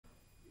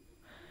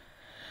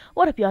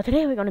What up, y'all?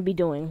 Today we're going to be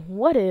doing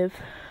What If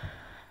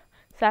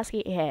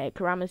Sasuke had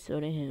Kurama still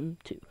in him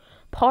 2,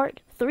 Part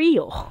 3.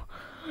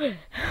 And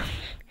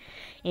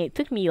it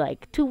took me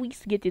like 2 weeks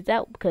to get this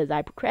out because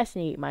I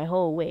procrastinated my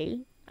whole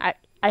way. I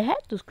had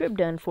the script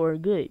done for a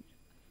good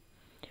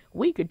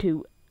week or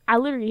two. I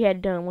literally had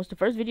it done once the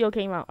first video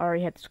came out. I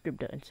already had the script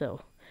done, so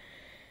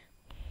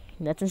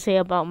nothing to say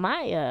about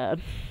my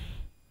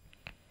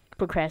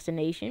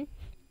procrastination.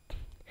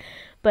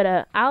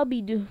 But I'll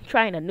be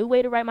trying a new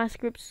way to write my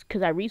scripts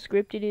because I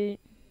re-scripted it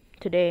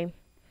today.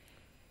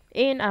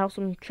 And I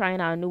also am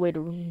trying out a new way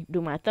to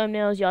do my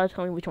thumbnails. Y'all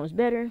tell me which one's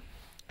better.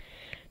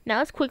 Now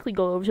let's quickly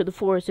go over to the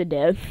Forest of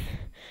Death.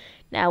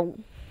 Now,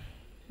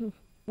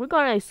 we're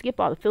going to skip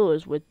all the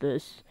fillers with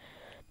this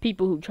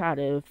people who try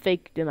to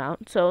fake them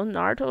out. So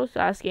Naruto,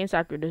 Sasuke, and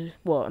Sakura,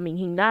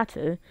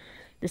 Hinata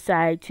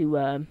decide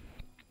to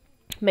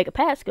make a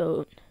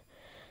passcode.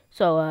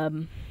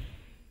 So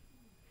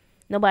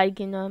nobody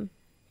can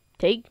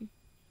take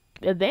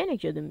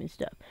advantage of them and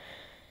stuff.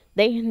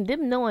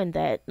 Them knowing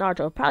that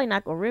Naruto probably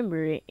not gonna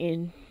remember it,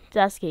 and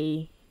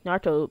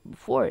Naruto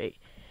before it,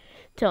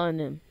 telling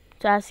them,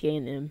 Sasuke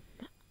and them,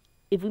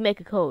 if we make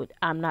a code,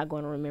 I'm not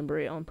gonna remember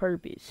it on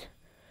purpose.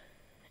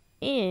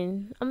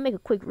 And I'm gonna make a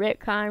quick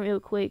retcon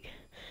real quick.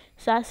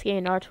 Sasuke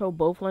and Naruto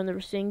both learned the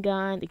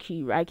Rasengan. The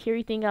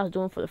Raikiri thing I was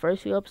doing for the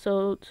first few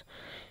episodes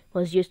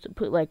was just to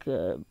put like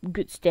a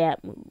good stab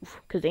move,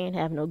 because they didn't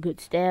have no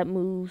good stab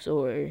moves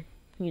or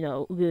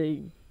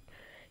good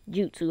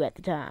jutsu at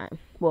the time.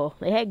 Well,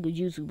 they had good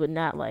jutsu, but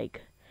not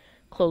like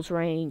close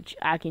range,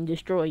 I can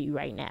destroy you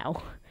right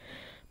now.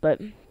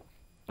 But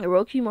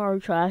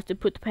Orochimaru tries to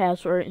put the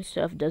password and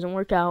stuff, doesn't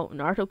work out.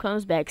 Naruto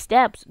comes back,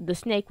 stabs the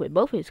snake with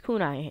both his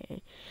kunai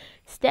hands,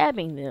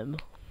 stabbing them,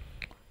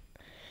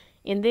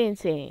 and then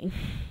saying,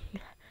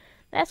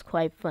 that's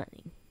quite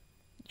funny.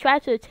 Try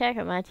to attack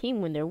my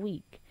team when they're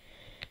weak.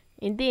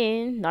 And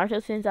then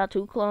Naruto sends out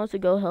 2 clones to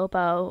go help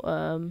out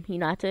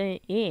Hinata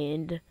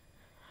and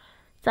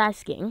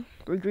Sasuke,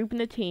 regrouping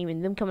the team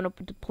and them coming up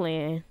with the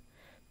plan,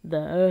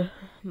 their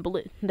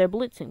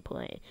blitzing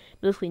plan.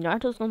 Basically,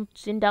 Naruto's gonna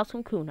send out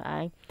some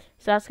kunai.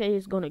 Sasuke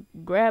is gonna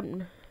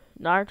grab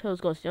Naruto's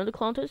gonna send the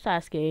clone to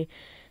Sasuke.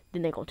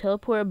 Then they're gonna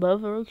teleport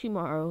above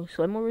Orochimaru,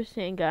 swim over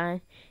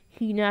Rasengan.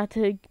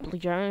 Hinata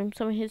join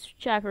some of his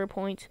chakra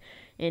points,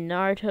 and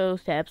Naruto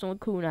stabs him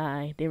with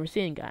kunai. Then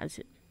Rasengan's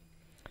it.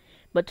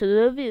 But to the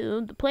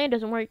reveal, the plan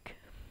doesn't work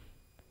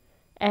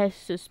as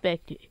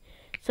suspected.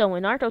 So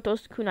when Naruto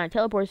throws the kunai and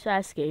teleports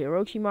Sasuke,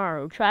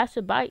 Orochimaru tries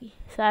to bite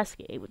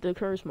Sasuke with the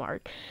curse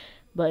mark,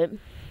 but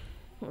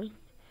the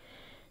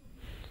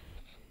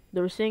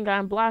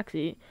Rasengan blocks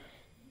it.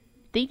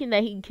 Thinking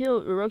that he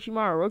killed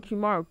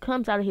Orochimaru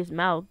comes out of his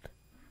mouth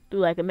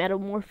through like a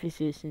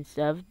metamorphosis and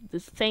stuff,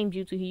 the same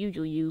jutsu he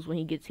usually uses when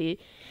he gets hit.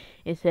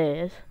 It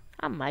says,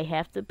 I might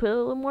have to put a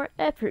little more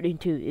effort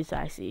into this,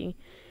 I see.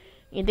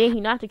 And then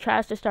Hinata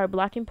tries to start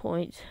blocking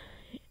points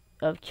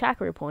of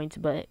chakra points,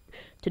 but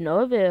to no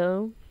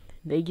avail.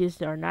 They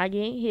just are not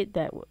getting hit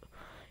that well.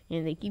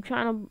 And they keep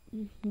trying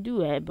to do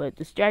that, but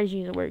the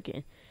strategy isn't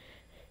working.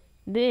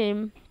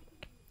 Then,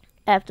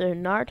 after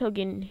Naruto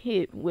getting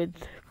hit with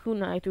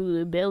kunai through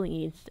the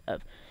belly and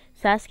stuff,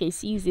 Sasuke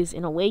sees this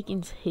and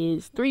awakens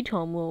his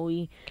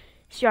 3-Tomoe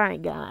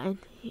Sharingan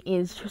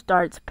and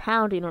starts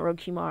pounding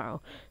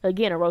Orochimaru.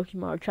 Again,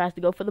 Orochimaru tries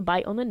to go for the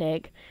bite on the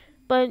neck,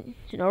 but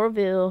to no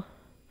avail.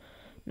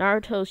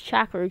 Naruto's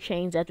chakra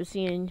chains after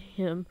seeing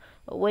him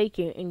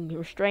awaken and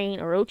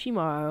restrain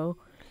Orochimaru,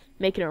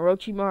 making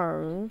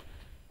Orochimaru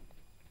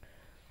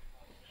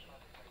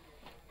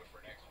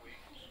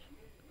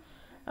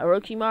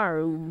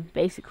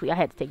basically, I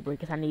had to take a break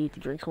because I needed to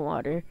drink some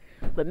water,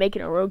 but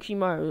making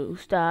Orochimaru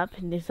stop,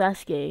 and then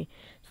Sasuke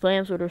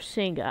slams with her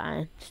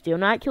Rasengan, still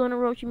not killing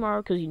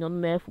Orochimaru because the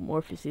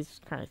metamorphosis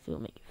kind of still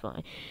make it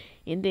fun.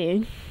 And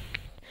then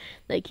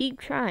they keep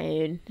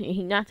trying, and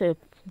he not to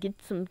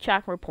get some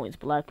chakra points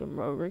blocking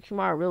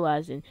Orochimaru,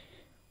 realizing,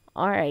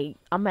 alright,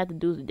 I'm gonna have to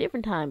do this a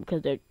different time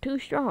because they're too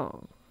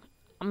strong.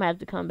 I'm gonna have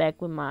to come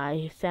back with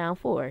my Sound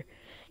 4.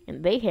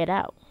 And they head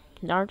out.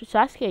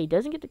 Sasuke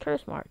doesn't get the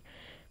curse mark.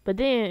 But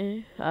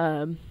then,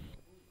 I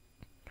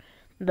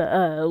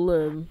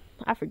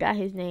forgot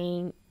his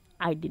name.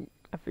 I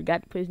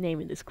forgot to put his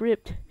name in the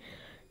script.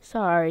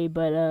 Sorry,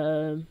 but,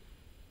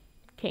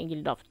 can't get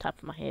it off the top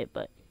of my head,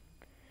 but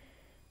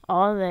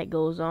all that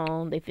goes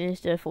on. They finish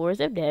the Forest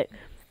of Death.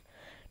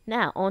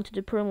 Now, on to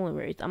the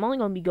preliminaries. I'm only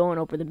going to be going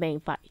over the main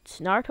fights.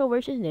 Naruto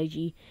versus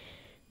Neji.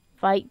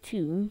 Fight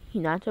 2.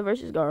 Hinata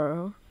versus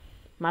Garo.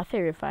 My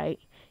favorite fight.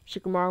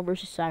 Shikamaru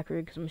versus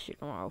Sakura, because I'm a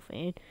Shikamaru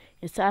fan.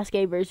 And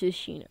Sasuke versus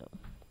Shino.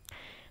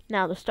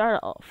 Now, to start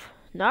off,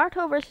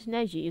 Naruto versus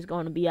Neji is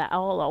going to be an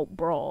all-out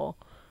brawl.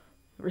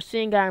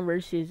 Rasengan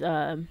versus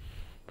the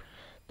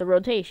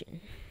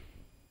rotation.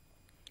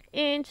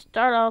 And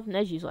start off,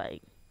 Neji's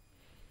like,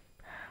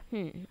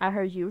 I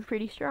heard you were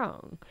pretty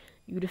strong.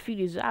 You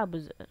defeated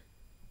Zabuza.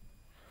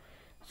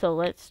 So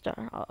let's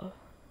start off.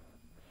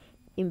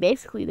 And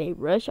basically they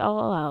rush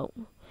all out.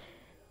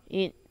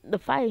 And the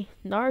fight,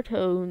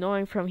 Naruto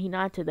knowing from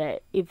Hinata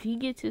that if he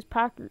gets his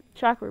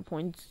chakra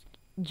points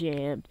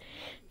jammed,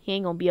 he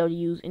ain't gonna be able to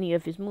use any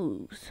of his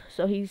moves.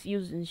 So he's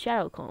using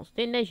shadow clones.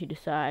 Then Neji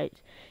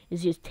decides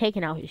is just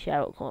taking out his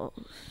shadow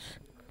clones.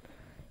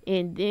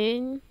 And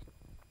then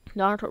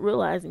Naruto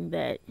realizing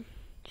that,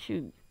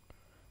 shoot,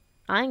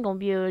 I ain't gonna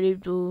be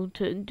able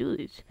to do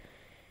this.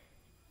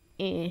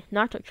 And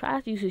Naruto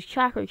tries to use his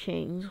chakra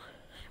chains,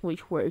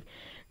 which work.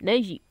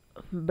 Neji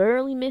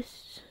barely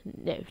missed.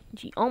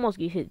 She almost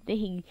gets hit. Then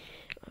he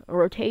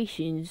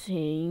rotations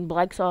and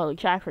black solid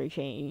chakra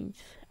chains.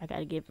 I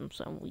gotta give him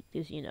some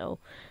weakness,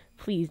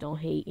 Please don't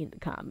hate in the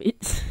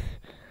comments.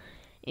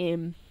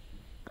 And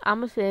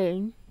I'ma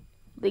say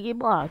they get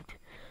blocked.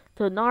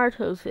 So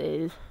Naruto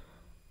says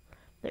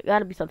there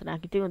gotta be something I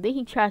can do. And then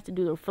he tries to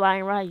do the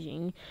flying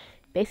rising.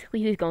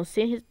 Basically, he's gonna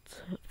send his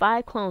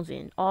 5 clones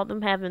in, all of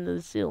them having the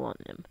seal on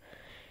them,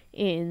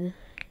 and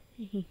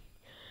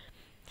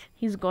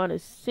he's gonna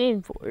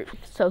send for it.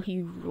 So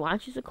he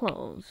launches the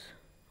clones.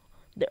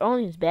 They're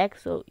on his back,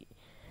 so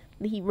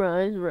he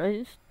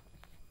runs,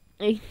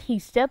 and he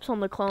steps on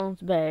the clones'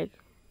 back.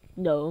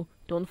 No,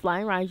 doing the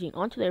flying rising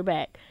onto their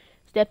back,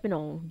 stepping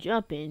on,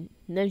 jumping.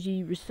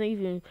 Neji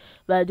receiving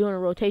by doing a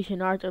rotation.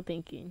 Naruto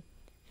thinking,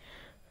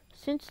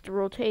 since the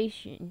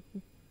rotation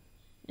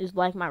is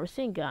like my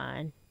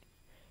Rasengan,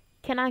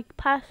 can I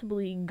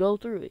possibly go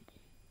through it?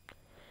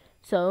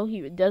 So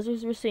he does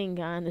his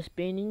Rasengan, the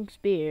spinning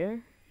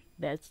spear.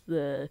 That's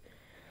the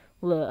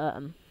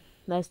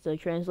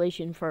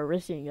translation for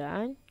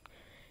Rasengan.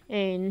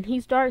 And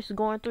he starts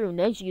going through.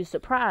 Neji is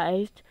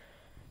surprised.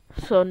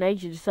 So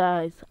Neji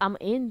decides, I'm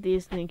in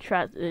this, and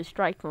tries to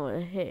strike from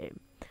ahead.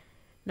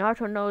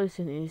 Naruto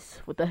noticing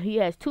this, he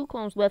has 2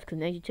 clones left because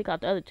Neji took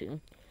out the other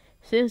 2.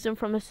 Sends them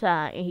from the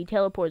side, and he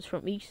teleports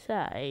from each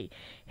side,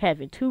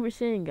 having 2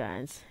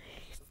 Rasengans.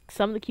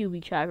 Some of the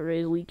QB chakra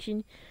is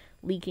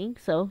leaking,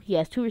 so he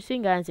has 2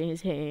 Rasengans in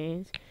his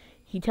hands.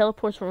 He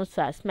teleports from the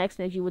side, smacks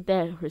Neji with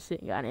that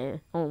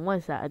Rasengan on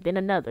one side, then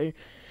another,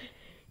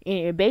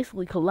 and it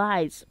basically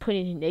collides,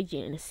 putting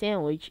Neji in a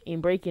sandwich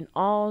and breaking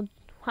how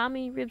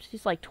many ribs?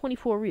 It's like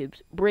 24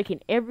 ribs,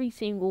 breaking every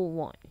single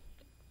one.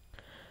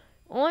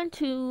 On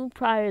to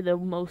probably the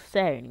most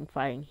saddening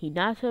fight,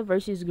 Hinata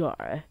versus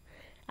Gaara.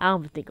 I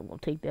don't think I'm gonna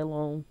take that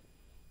long.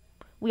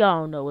 We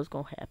all know what's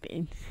gonna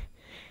happen.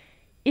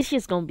 It's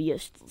just gonna be a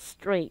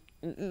straight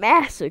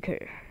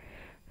massacre.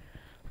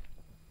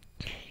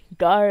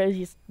 Gaara is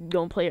just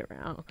gonna play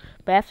around.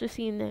 But after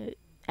seeing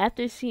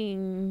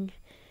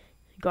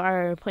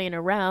Gaara playing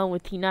around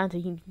with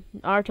Hinata,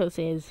 Naruto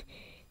says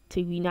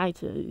to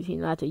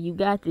Hinata, you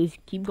got this.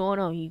 Keep going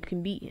on. You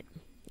can beat him.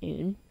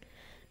 And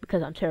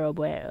because I'm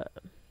terrible at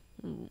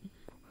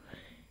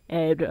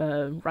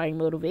writing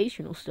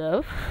motivational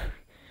stuff,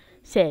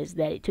 says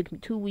that it took me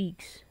 2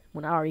 weeks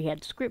when I already had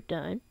the script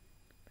done.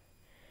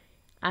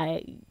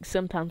 I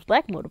sometimes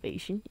lack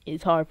motivation.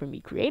 It's hard for me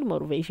to create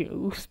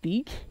motivational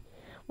speak.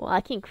 Well,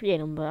 I can't create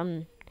them,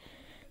 but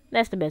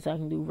that's the best I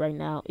can do right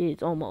now.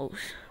 It's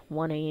almost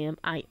 1 a.m.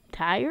 I'm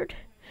tired,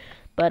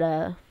 but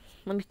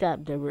let me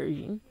stop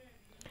diverging.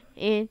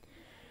 And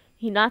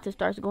Hinata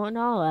starts going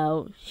all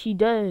out. She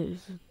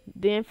does.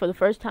 Then, for the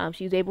first time,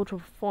 she's able to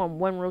perform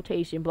one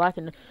rotation,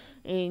 blocking,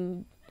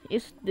 and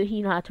it's the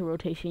Hinata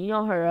rotation.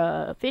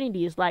 Her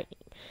affinity is lightning.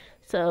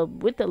 So,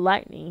 with the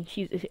lightning,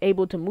 she's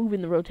able to move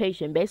in the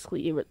rotation.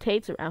 Basically, it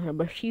rotates around her,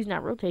 but she's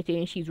not rotating,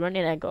 and she's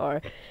running at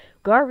Gaara.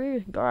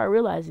 Gaara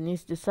realizing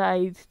this,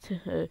 decides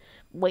to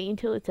wait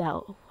until it's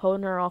out,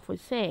 holding her off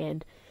with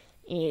sand,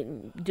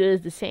 and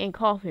does the sand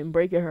coffin,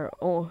 breaking her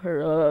on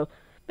her,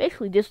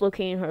 basically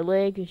dislocating her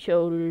leg and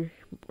shoulder,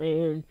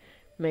 and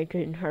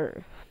making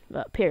her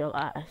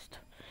paralyzed.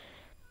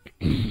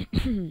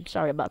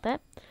 Sorry about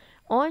that.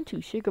 On to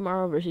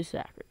Shikamaru versus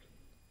Sakura.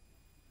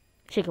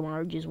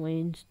 Shikamaru just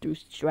wins through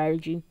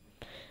strategy.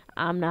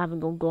 I'm not even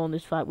gonna go on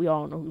this fight. We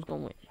all know who's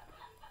gonna win.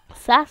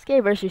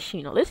 Sasuke versus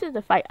Shino. This is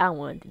the fight I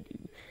wanted to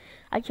do.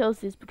 I chose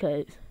this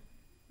because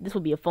this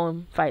will be a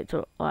fun fight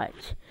to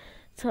watch.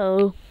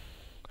 So,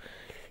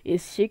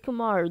 it's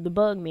Shikamaru, the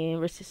bug man,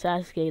 versus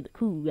Sasuke, the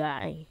cool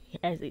guy,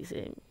 as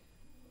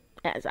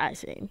I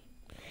say.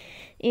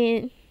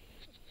 And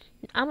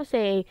I'm gonna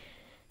say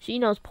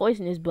Shino's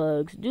poisonous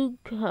bugs do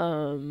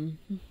come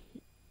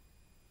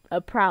a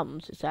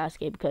problem to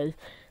Sasuke because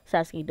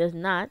Sasuke does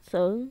not.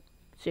 So,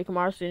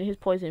 Shikamaru sending his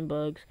poison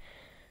bugs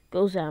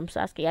goes down.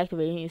 Sasuke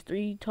activating his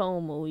 3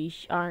 Tomoe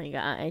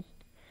Sharingan,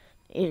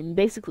 and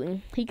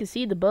basically he can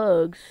see the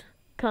bugs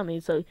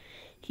coming. So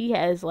he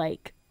has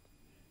like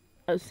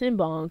a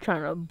Sinbone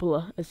trying to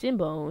a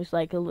Sinbone. It's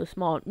like a little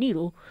small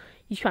needle.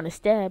 He's trying to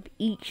stab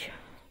each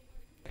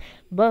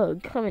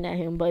bug coming at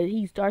him, but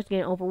he starts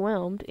getting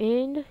overwhelmed,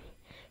 and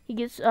he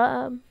gets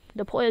the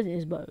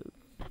poisonous bug.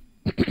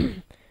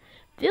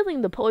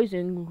 Feeling the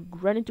poison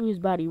running through his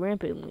body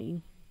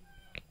rampantly,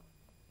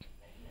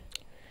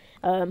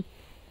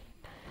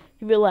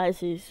 he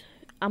realizes,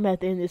 I'm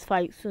at the end of this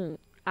fight soon.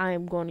 I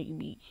am going to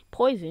be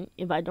poisoned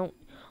if I don't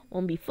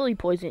want to be fully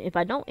poisoned if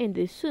I don't end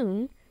this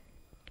soon.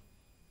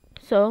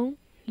 So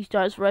he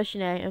starts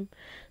rushing at him,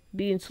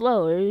 being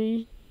slower.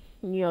 You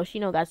know,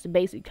 Shino got some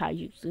basic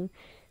taijutsu.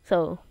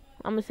 So,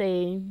 I'm gonna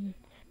say,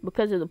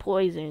 because of the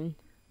poison,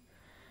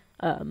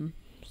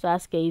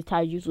 Sasuke's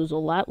taijutsu was a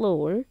lot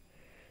lower.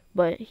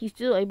 But he's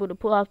still able to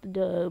pull off the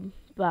dub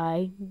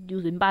by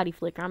using body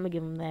flicker. I'm gonna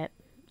give him that.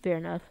 Fair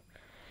enough.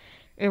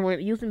 And when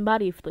using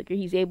body flicker,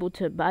 he's able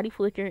to body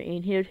flicker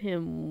and hit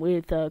him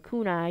with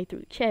kunai through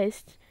the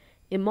chest,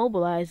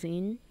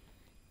 immobilizing,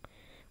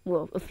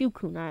 well, a few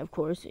kunai, of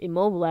course,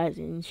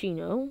 immobilizing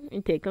Shino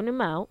and taking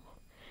him out.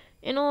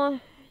 And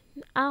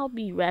I'll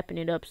be wrapping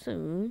it up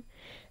soon.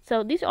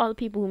 So these are all the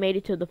people who made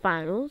it to the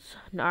finals: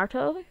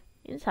 Naruto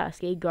and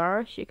Sasuke,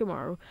 Gaara,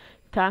 Shikamaru,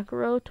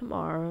 Kankuro,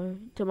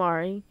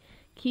 Tamari,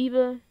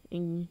 Kiba,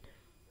 and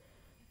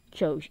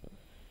Choji.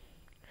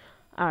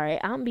 Alright,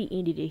 I'm gonna be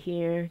ending it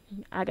here.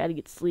 I gotta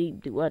get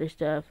sleep, do other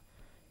stuff.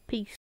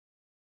 Peace.